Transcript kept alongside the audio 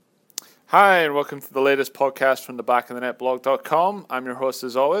Hi, and welcome to the latest podcast from the backoftheNetblog.com. I'm your host,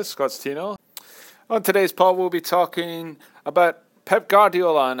 as always, Scott Stino. On today's pod, we'll be talking about Pep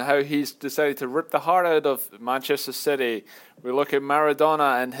Guardiola and how he's decided to rip the heart out of Manchester City. We look at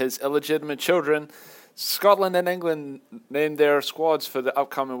Maradona and his illegitimate children. Scotland and England named their squads for the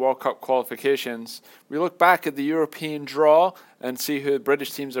upcoming World Cup qualifications. We look back at the European draw and see who the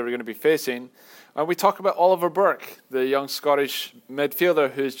British teams are going to be facing. And we talk about Oliver Burke, the young Scottish midfielder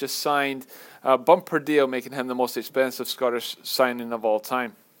who's just signed a bumper deal, making him the most expensive Scottish signing of all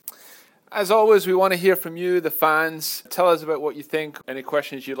time. As always, we want to hear from you, the fans. Tell us about what you think, any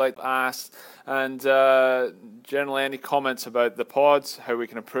questions you'd like to ask, and generally any comments about the pods, how we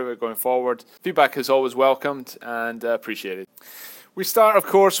can improve it going forward. Feedback is always welcomed and appreciated. We start, of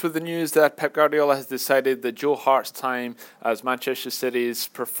course, with the news that Pep Guardiola has decided that Joe Hart's time as Manchester City's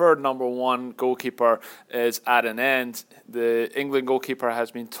preferred number one goalkeeper is at an end. The England goalkeeper has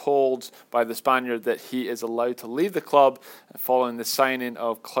been told by the Spaniard that he is allowed to leave the club following the signing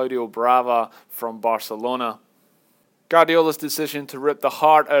of Claudio Brava from Barcelona. Guardiola's decision to rip the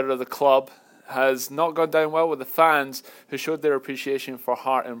heart out of the club has not gone down well with the fans, who showed their appreciation for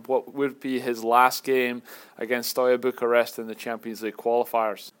Hart in what would be his last game against Steaua Bucharest in the Champions League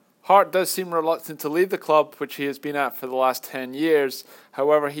qualifiers. Hart does seem reluctant to leave the club, which he has been at for the last 10 years.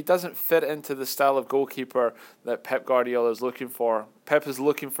 However, he doesn't fit into the style of goalkeeper that Pep Guardiola is looking for. Pep is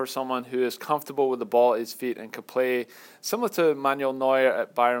looking for someone who is comfortable with the ball at his feet and can play similar to Manuel Neuer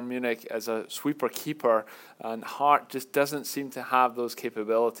at Bayern Munich as a sweeper keeper. And Hart just doesn't seem to have those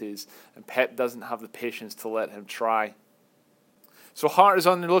capabilities, and Pep doesn't have the patience to let him try. So Hart is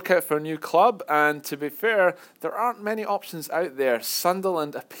on the lookout for a new club, and to be fair, there aren't many options out there.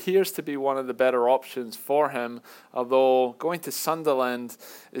 Sunderland appears to be one of the better options for him, although going to Sunderland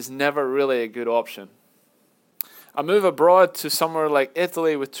is never really a good option. A move abroad to somewhere like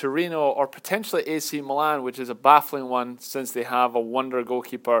Italy with Torino or potentially AC Milan, which is a baffling one since they have a wonder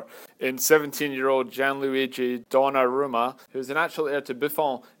goalkeeper in 17-year-old Gianluigi Donnarumma, who is an actual heir to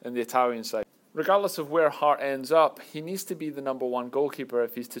Buffon in the Italian side. Regardless of where Hart ends up, he needs to be the number one goalkeeper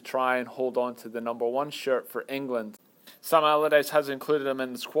if he's to try and hold on to the number one shirt for England. Sam Allardyce has included him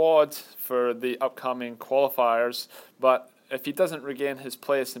in the squad for the upcoming qualifiers, but if he doesn't regain his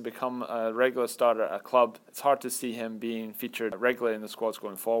place and become a regular starter at a club, it's hard to see him being featured regularly in the squads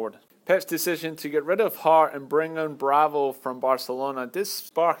going forward. Pep's decision to get rid of Hart and bring in Bravo from Barcelona did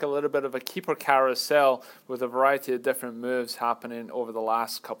spark a little bit of a keeper carousel with a variety of different moves happening over the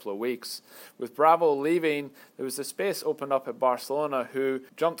last couple of weeks. With Bravo leaving, there was a space opened up at Barcelona, who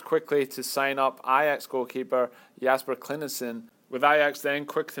jumped quickly to sign up Ajax goalkeeper Jasper Clenicin, with Ajax then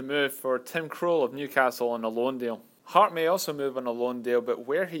quick to move for Tim Krul of Newcastle on a loan deal. Hart may also move on a loan deal, but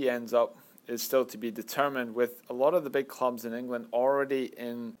where he ends up is still to be determined, with a lot of the big clubs in England already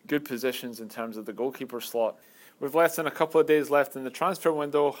in good positions in terms of the goalkeeper slot. With less than a couple of days left in the transfer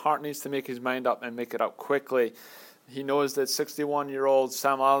window, Hart needs to make his mind up and make it up quickly. He knows that 61-year-old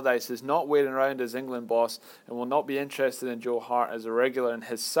Sam Allardyce is not waiting around as England boss and will not be interested in Joe Hart as a regular in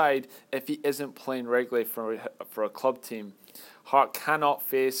his side if he isn't playing regularly for a club team. Hart cannot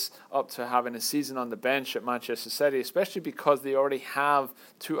face up to having a season on the bench at Manchester City, especially because they already have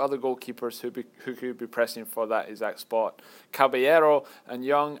two other goalkeepers who could be pressing for that exact spot. Caballero and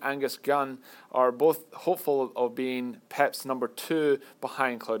young Angus Gunn are both hopeful of being Pep's number two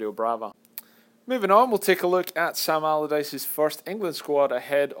behind Claudio Brava. Moving on, we'll take a look at Sam Allardyce's first England squad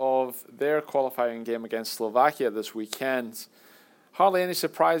ahead of their qualifying game against Slovakia this weekend. Hardly any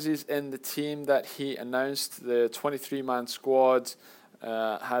surprises in the team that he announced. The 23-man squad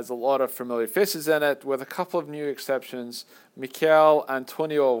has a lot of familiar faces in it, with a couple of new exceptions. Mikel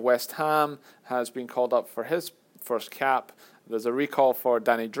Antonio of West Ham has been called up for his first cap. There's a recall for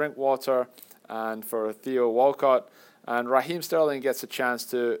Danny Drinkwater and for Theo Walcott. And Raheem Sterling gets a chance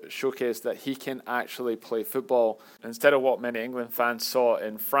to showcase that he can actually play football, instead of what many England fans saw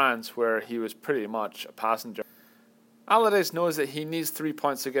in France, where he was pretty much a passenger. Allardyce knows that he needs 3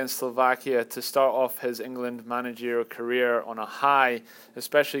 points against Slovakia to start off his England managerial career on a high,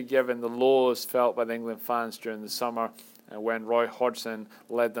 especially given the lows felt by the England fans during the summer when Roy Hodgson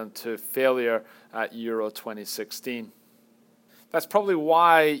led them to failure at Euro 2016. That's probably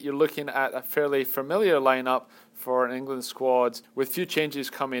why you're looking at a fairly familiar lineup for an England squad with few changes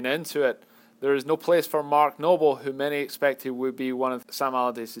coming into it. There is no place for Mark Noble, who many expected would be one of Sam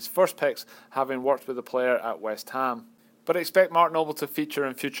Allardyce's first picks, having worked with the player at West Ham. But expect Mark Noble to feature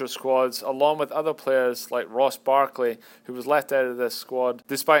in future squads, along with other players like Ross Barkley, who was left out of this squad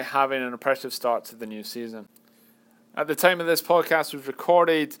despite having an impressive start to the new season. At the time of this podcast was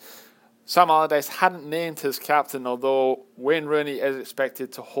recorded, Sam Allardyce hadn't named his captain, although Wayne Rooney is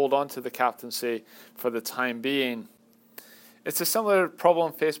expected to hold on to the captaincy for the time being. It's a similar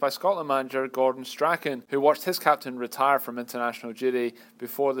problem faced by Scotland manager Gordon Strachan, who watched his captain retire from international duty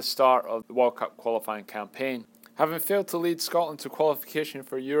before the start of the World Cup qualifying campaign. Having failed to lead Scotland to qualification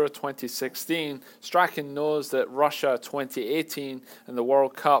for Euro 2016, Strachan knows that Russia 2018 and the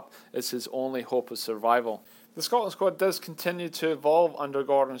World Cup is his only hope of survival. The Scotland squad does continue to evolve under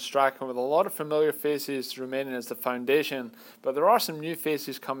Gordon Strachan, with a lot of familiar faces remaining as the foundation, but there are some new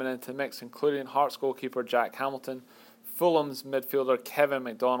faces coming into the mix, including Hearts goalkeeper Jack Hamilton, Fulham's midfielder Kevin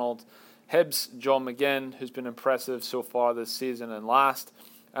McDonald, Hibs' John McGinn, who's been impressive so far this season and last,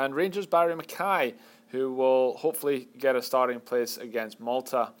 and Rangers' Barry Mackay, who will hopefully get a starting place against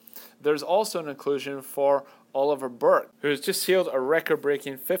Malta. There's also an inclusion for Oliver Burke, who has just sealed a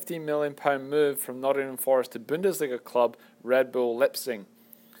record-breaking £15 million move from Nottingham Forest to Bundesliga club Red Bull Leipzig.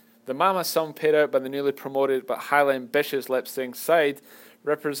 The mammoth sum paid out by the newly promoted but highly ambitious Leipzig side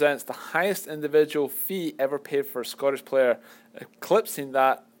represents the highest individual fee ever paid for a Scottish player, eclipsing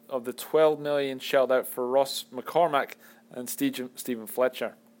that of the $12 million shelled out for Ross McCormack and Stephen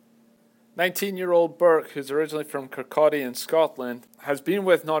Fletcher. 19-year-old Burke, who's originally from Kirkcaldy in Scotland, has been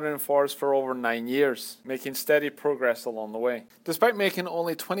with Nottingham Forest for over 9 years, making steady progress along the way. Despite making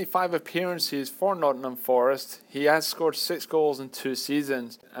only 25 appearances for Nottingham Forest, he has scored 6 goals in 2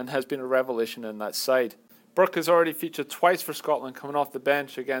 seasons and has been a revelation in that side. Burke has already featured twice for Scotland, coming off the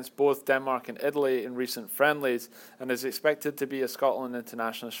bench against both Denmark and Italy in recent friendlies, and is expected to be a Scotland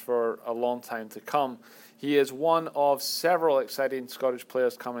internationalist for a long time to come. He is one of several exciting Scottish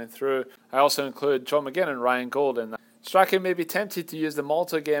players coming through. I also include John McGinn and Ryan Gold in that. Strachan may be tempted to use the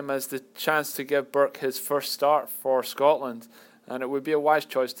Malta game as the chance to give Burke his first start for Scotland, and it would be a wise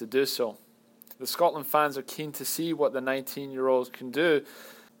choice to do so. The Scotland fans are keen to see what the 19-year-old can do,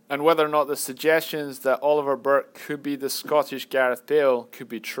 and whether or not the suggestions that Oliver Burke could be the Scottish Gareth Bale could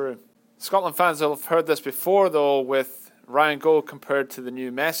be true. Scotland fans will have heard this before, though, with Ryan Gold compared to the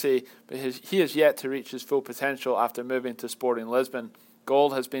new Messi, but he has yet to reach his full potential after moving to Sporting Lisbon.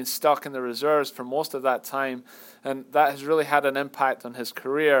 Gold has been stuck in the reserves for most of that time, and that has really had an impact on his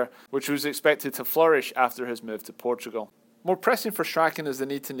career, which was expected to flourish after his move to Portugal. More pressing for Strachan is the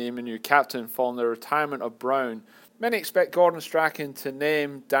need to name a new captain following the retirement of Brown. Many expect Gordon Strachan to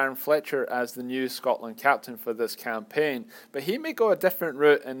name Darren Fletcher as the new Scotland captain for this campaign, but he may go a different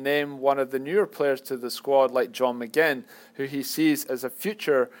route and name one of the newer players to the squad like John McGinn, who he sees as a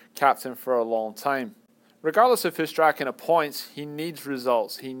future captain for a long time. Regardless of who Strachan appoints, he needs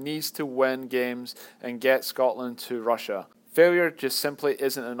results. He needs to win games and get Scotland to Russia. Failure just simply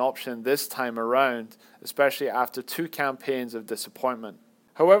isn't an option this time around, especially after 2 campaigns of disappointment.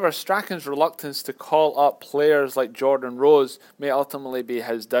 However, Strachan's reluctance to call up players like Jordan Rhodes may ultimately be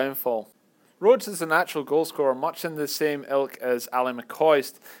his downfall. Rhodes is a natural goalscorer, much in the same ilk as Ali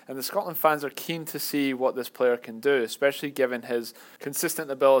McCoist, and the Scotland fans are keen to see what this player can do, especially given his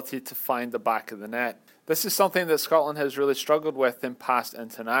consistent ability to find the back of the net. This is something that Scotland has really struggled with in past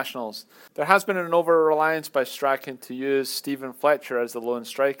internationals. There has been an over-reliance by Strachan to use Stephen Fletcher as the lone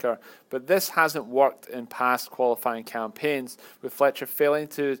striker, but this hasn't worked in past qualifying campaigns, with Fletcher failing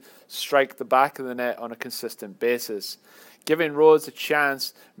to strike the back of the net on a consistent basis. Giving Rhodes a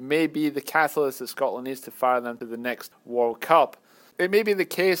chance may be the catalyst that Scotland needs to fire them to the next World Cup. It may be the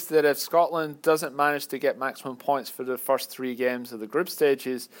case that if Scotland doesn't manage to get maximum points for the first 3 games of the group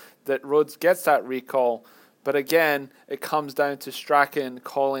stages, that Rhodes gets that recall, but again, it comes down to Strachan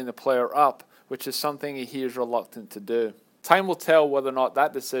calling the player up, which is something he is reluctant to do. Time will tell whether or not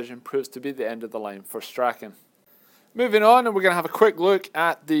that decision proves to be the end of the line for Strachan. Moving on, and we're going to have a quick look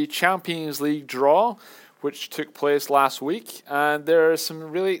at the Champions League draw, which took place last week, and there are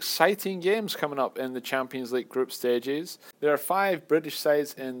some really exciting games coming up in the Champions League group stages. There are 5 British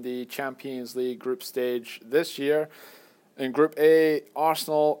sides in the Champions League group stage this year. In Group A,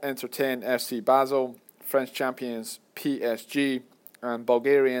 Arsenal entertain FC Basel, French champions PSG, and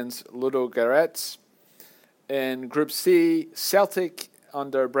Bulgarians Ludogorets. In Group C, Celtic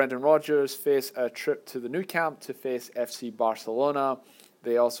under Brendan Rodgers face a trip to the Nou Camp to face FC Barcelona.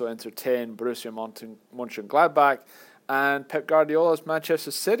 They also entertain Borussia Mönchengladbach and Pep Guardiola's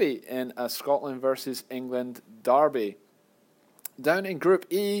Manchester City in a Scotland versus England derby. Down in Group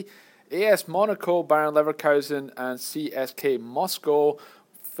E, AS Monaco, Bayer Leverkusen and CSK Moscow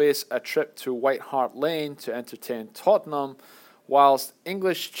face a trip to White Hart Lane to entertain Tottenham, whilst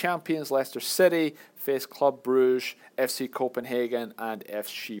English champions Leicester City face Club Brugge, FC Copenhagen and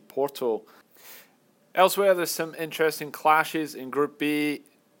FC Porto. Elsewhere, there's some interesting clashes in Group B.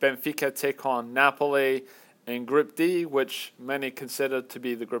 Benfica take on Napoli. In Group D, which many consider to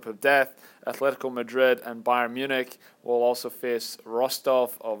be the group of death, Atletico Madrid and Bayern Munich will also face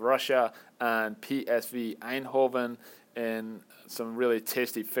Rostov of Russia and PSV Eindhoven in some really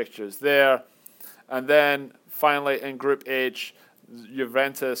tasty fixtures there. And then finally in Group H,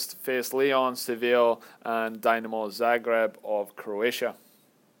 Juventus face Lyon, Seville and Dinamo Zagreb of Croatia.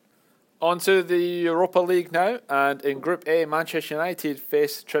 On to the Europa League now, and in Group A, Manchester United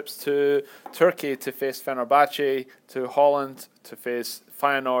face trips to Turkey to face Fenerbahce, to Holland to face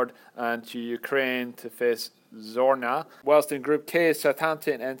Feyenoord, and to Ukraine to face Zorya. Whilst in Group K,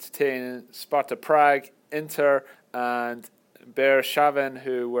 Southampton entertain Sparta Prague, Inter, and Beersheva,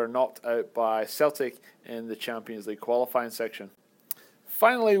 who were knocked out by Celtic in the Champions League qualifying section.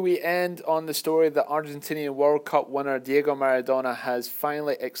 Finally, we end on the story that Argentinian World Cup winner Diego Maradona has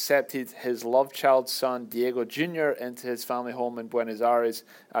finally accepted his love-child son Diego Jr. into his family home in Buenos Aires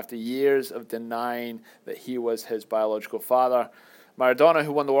after years of denying that he was his biological father. Maradona,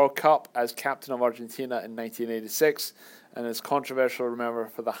 who won the World Cup as captain of Argentina in 1986, and is controversial, remember,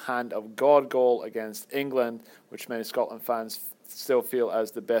 for the hand of God goal against England, which many Scotland fans still feel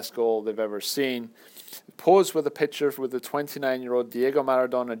as the best goal they've ever seen. Posed with a picture with the 29-year-old Diego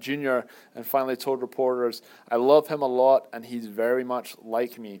Maradona Jr. and finally told reporters, "I love him a lot and he's very much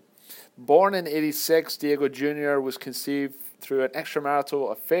like me." Born in 86, Diego Jr. was conceived through an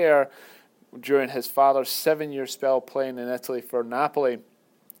extramarital affair during his father's 7-year spell playing in Italy for Napoli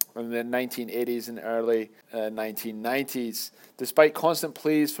in the 1980s and early 1990s. Despite constant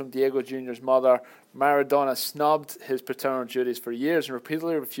pleas from Diego Jr.'s mother, Maradona snubbed his paternal duties for years and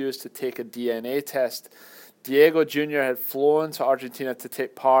repeatedly refused to take a DNA test. Diego Jr. had flown to Argentina to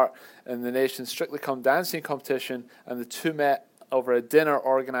take part in the nation's Strictly Come Dancing competition, and the two met over a dinner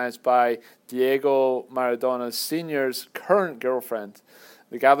organized by Diego Maradona Sr.'s current girlfriend.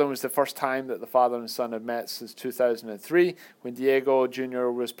 The gathering was the first time that the father and son had met since 2003, when Diego Jr.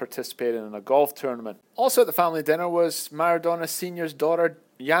 was participating in a golf tournament. Also at the family dinner was Maradona Sr.'s daughter,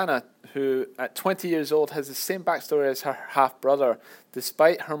 Yana, who at 20 years old has the same backstory as her half-brother.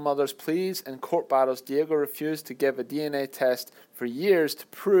 Despite her mother's pleas and court battles, Diego refused to give a DNA test for years to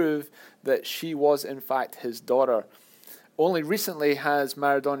prove that she was in fact his daughter. Only recently has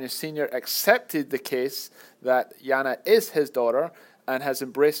Maradona Sr. accepted the case that Yana is his daughter and has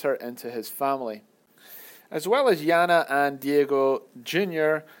embraced her into his family. As well as Yana and Diego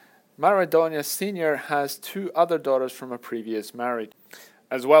Jr., Maradona Sr. has 2 other daughters from a previous marriage,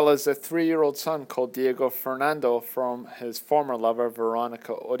 as well as a 3-year-old son called Diego Fernando from his former lover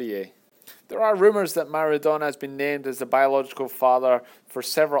Veronica Odier. There are rumors that Maradona has been named as the biological father for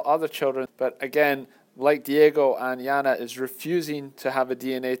several other children, but again, like Diego and Yana, is refusing to have a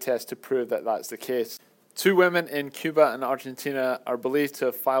DNA test to prove that that's the case. 2 women in Cuba and Argentina are believed to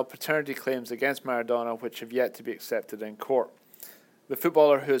have filed paternity claims against Maradona, which have yet to be accepted in court. The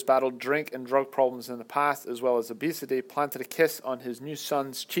footballer, who has battled drink and drug problems in the past as well as obesity, planted a kiss on his new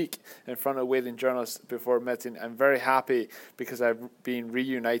son's cheek in front of waiting journalists before admitting, "I'm very happy because I've been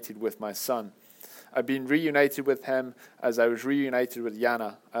reunited with my son. I've been reunited with him as I was reunited with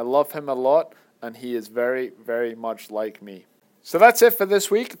Yana. I love him a lot and he is very, very much like me." So that's it for this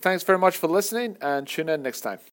week. Thanks very much for listening and tune in next time.